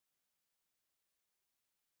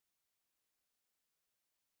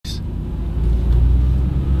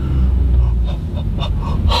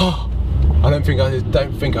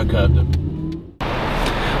don't think I curved them.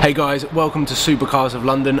 Hey guys, welcome to Supercars of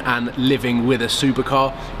London and Living with a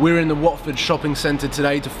Supercar. We're in the Watford shopping centre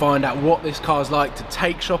today to find out what this car's like to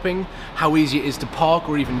take shopping, how easy it is to park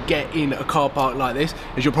or even get in a car park like this,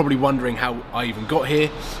 as you're probably wondering how I even got here,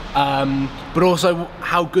 but also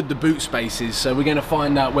how good the boot space is. So we're going to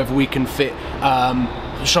find out whether we can fit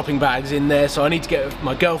shopping bags in there. So I need to get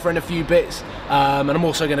my girlfriend a few bits, and I'm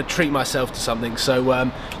also going to treat myself to something. So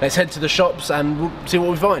let's head to the shops and we'll see what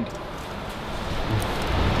we find.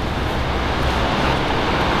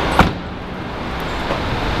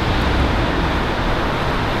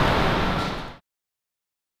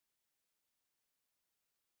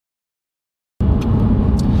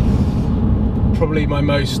 Probably my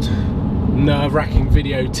most nerve-wracking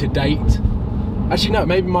video to date. Actually no,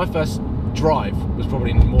 maybe my first drive was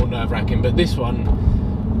probably more nerve-wracking, but this one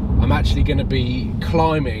I'm actually going to be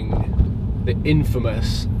climbing the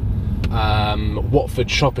infamous Watford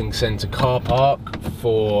shopping centre car park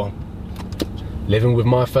for living with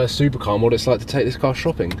my first supercar and what it's like to take this car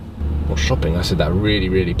shopping. Or shopping, I said that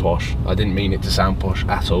really posh. I didn't mean it to sound posh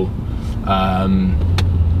at all.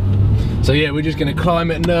 So yeah, we're just going to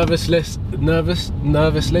climb it nervously.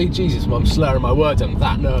 Jesus, I'm slurring my words, I'm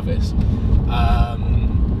that nervous.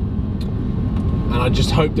 And I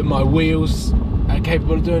just hope that my wheels are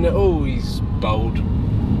capable of doing it. Oh, he's bold.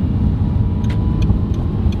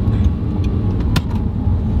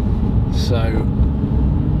 So,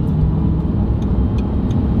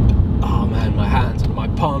 oh man, my hands, my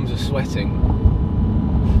palms are sweating.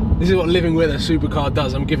 This is what living with a supercar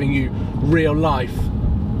does. I'm giving you real life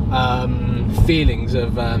feelings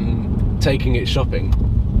of taking it shopping.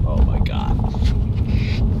 Oh my god.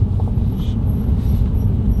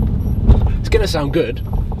 It's gonna sound good.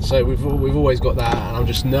 So we've always got that, and I'm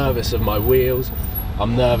just nervous of my wheels.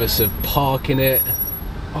 I'm nervous of parking it.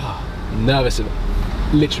 Oh, I'm nervous of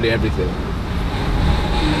literally everything.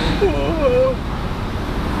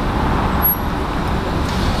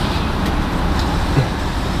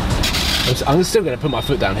 I'm still gonna put my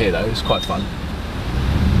foot down here though. It's quite fun.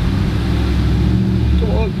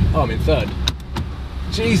 Oh, I'm in third.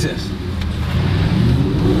 Jesus.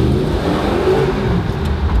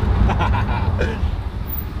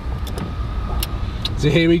 So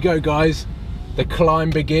here we go, guys. The climb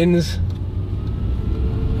begins.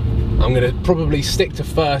 I'm gonna probably stick to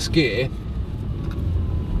first gear.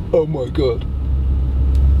 Oh my god.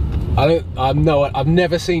 I've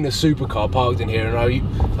never seen a supercar parked in here,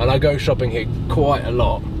 and I go shopping here quite a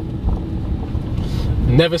lot.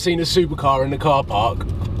 Never seen a supercar in the car park.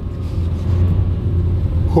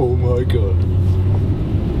 Oh my god.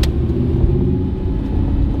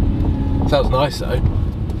 Sounds nice though.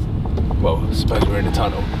 Well, I suppose we're in a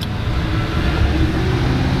tunnel.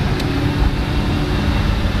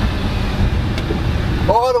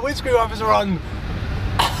 Oh, the windscreen wipers are on!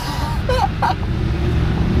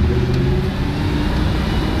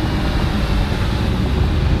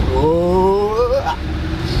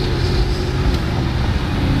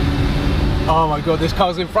 Oh my god, this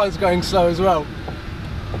car's in front's going slow as well.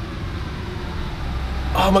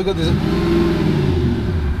 Oh my god,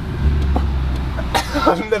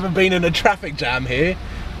 I've never been in a traffic jam here.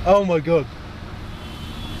 Oh my god.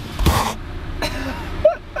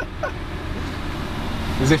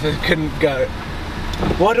 As if it couldn't go.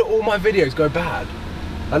 Why do all my videos go bad?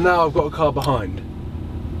 And now I've got a car behind.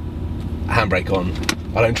 Handbrake on.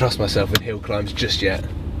 I don't trust myself in hill climbs just yet.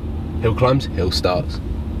 Hill climbs, hill starts.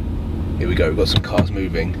 Here we go, we've got some cars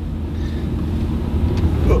moving.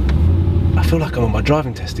 Oh, I feel like I'm on my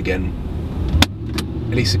driving test again.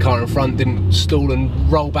 At least the car in front didn't stall and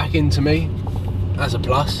roll back into me. That's a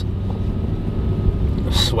plus.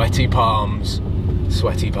 Sweaty palms.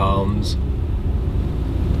 Sweaty palms.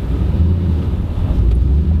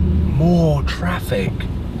 More traffic.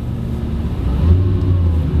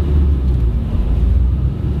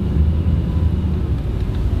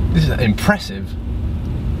 This is impressive.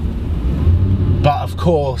 But of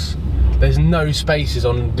course, there's no spaces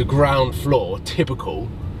on the ground floor, typical.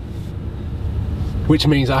 Which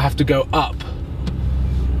means I have to go up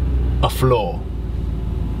a floor.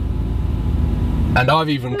 And I've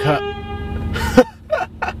even cut.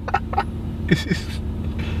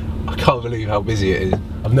 I can't believe how busy it is.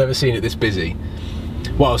 I've never seen it this busy.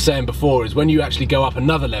 What I was saying before is when you actually go up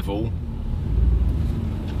another level,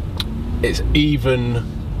 it's even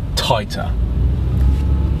tighter.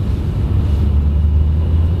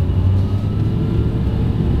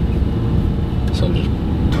 So I'm just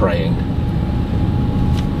praying.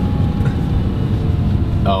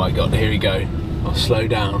 Oh my god, here we go. I'll slow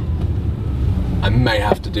down. I may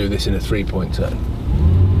have to do this in a 3-point turn.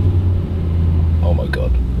 Oh my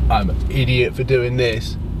god, I'm an idiot for doing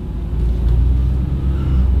this.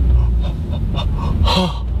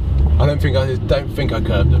 I don't think I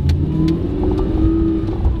curved them.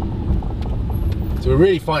 So we're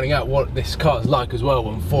really finding out what this car's like as well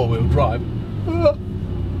on four-wheel drive.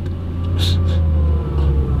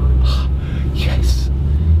 Yes,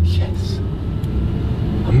 yes,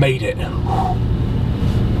 I made it.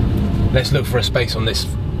 Let's look for a space on this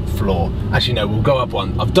floor. Actually no, we'll go up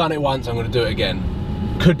one. I've done it once, I'm going to do it again.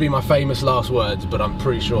 Could be my famous last words, but I'm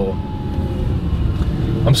pretty sure.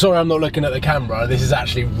 I'm sorry I'm not looking at the camera, this is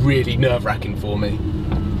actually really nerve-wracking for me.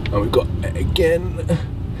 And we've got it again.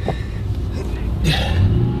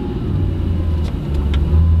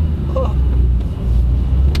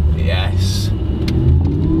 Yes.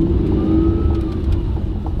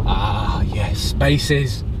 Ah, yes,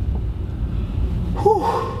 spaces. Whew.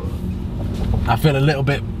 I feel a little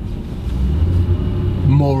bit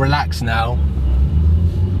more relaxed now.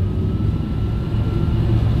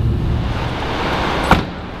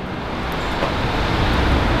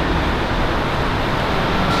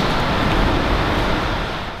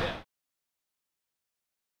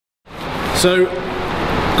 So,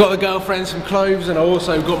 got the girlfriend some clothes and I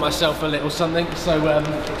also got myself a little something, so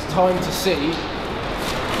it's time to see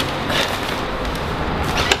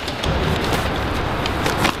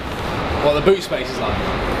what the boot space is like.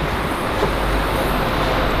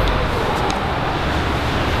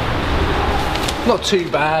 Not too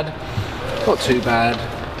bad, not too bad.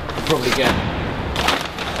 I'll probably get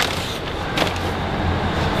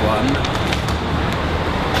one,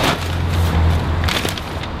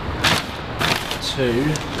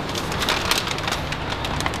 two,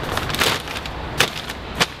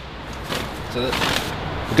 so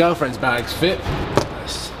the girlfriend's bags fit.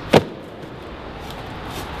 Nice.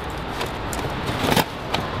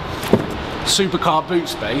 Supercar boot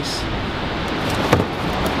space.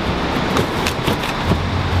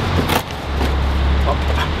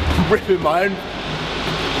 I'm ripping my own.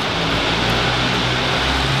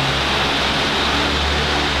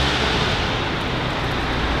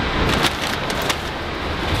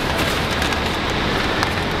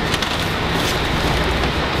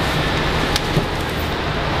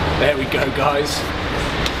 There we go, guys.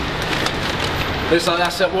 Looks like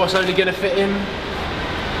that's what's only going to fit in.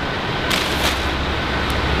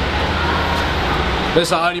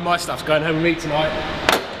 Looks like only my stuff's going home with me tonight.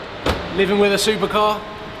 Living with a supercar.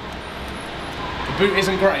 The boot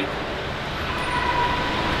isn't great.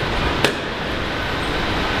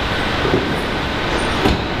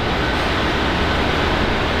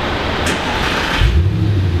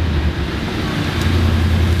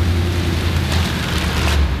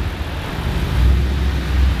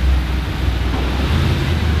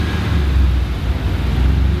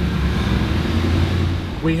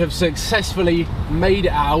 We have successfully made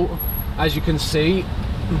it out, as you can see,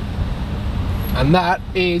 and that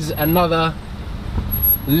is another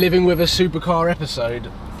Living with a Supercar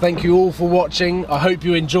episode. Thank you all for watching. I hope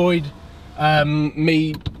you enjoyed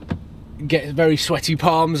me get very sweaty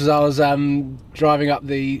palms as I was driving up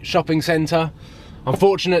the shopping centre.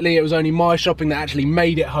 Unfortunately, it was only my shopping that actually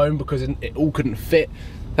made it home because it all couldn't fit,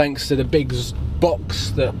 thanks to the big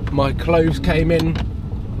box that my clothes came in.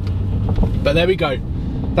 But there we go.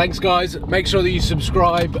 Thanks guys, make sure that you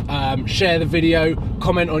subscribe, share the video,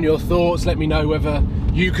 comment on your thoughts, let me know whether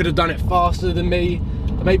you could have done it faster than me.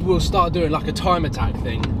 Maybe we'll start doing like a time attack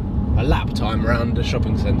thing, a lap time around the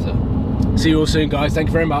shopping centre. See you all soon guys, thank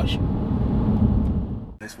you very much.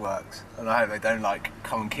 This works, and I hope they don't like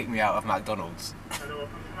come and kick me out of McDonald's. Hello,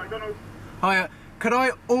 McDonald's. Hiya, could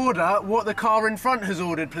I order what the car in front has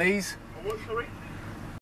ordered please? What, sorry?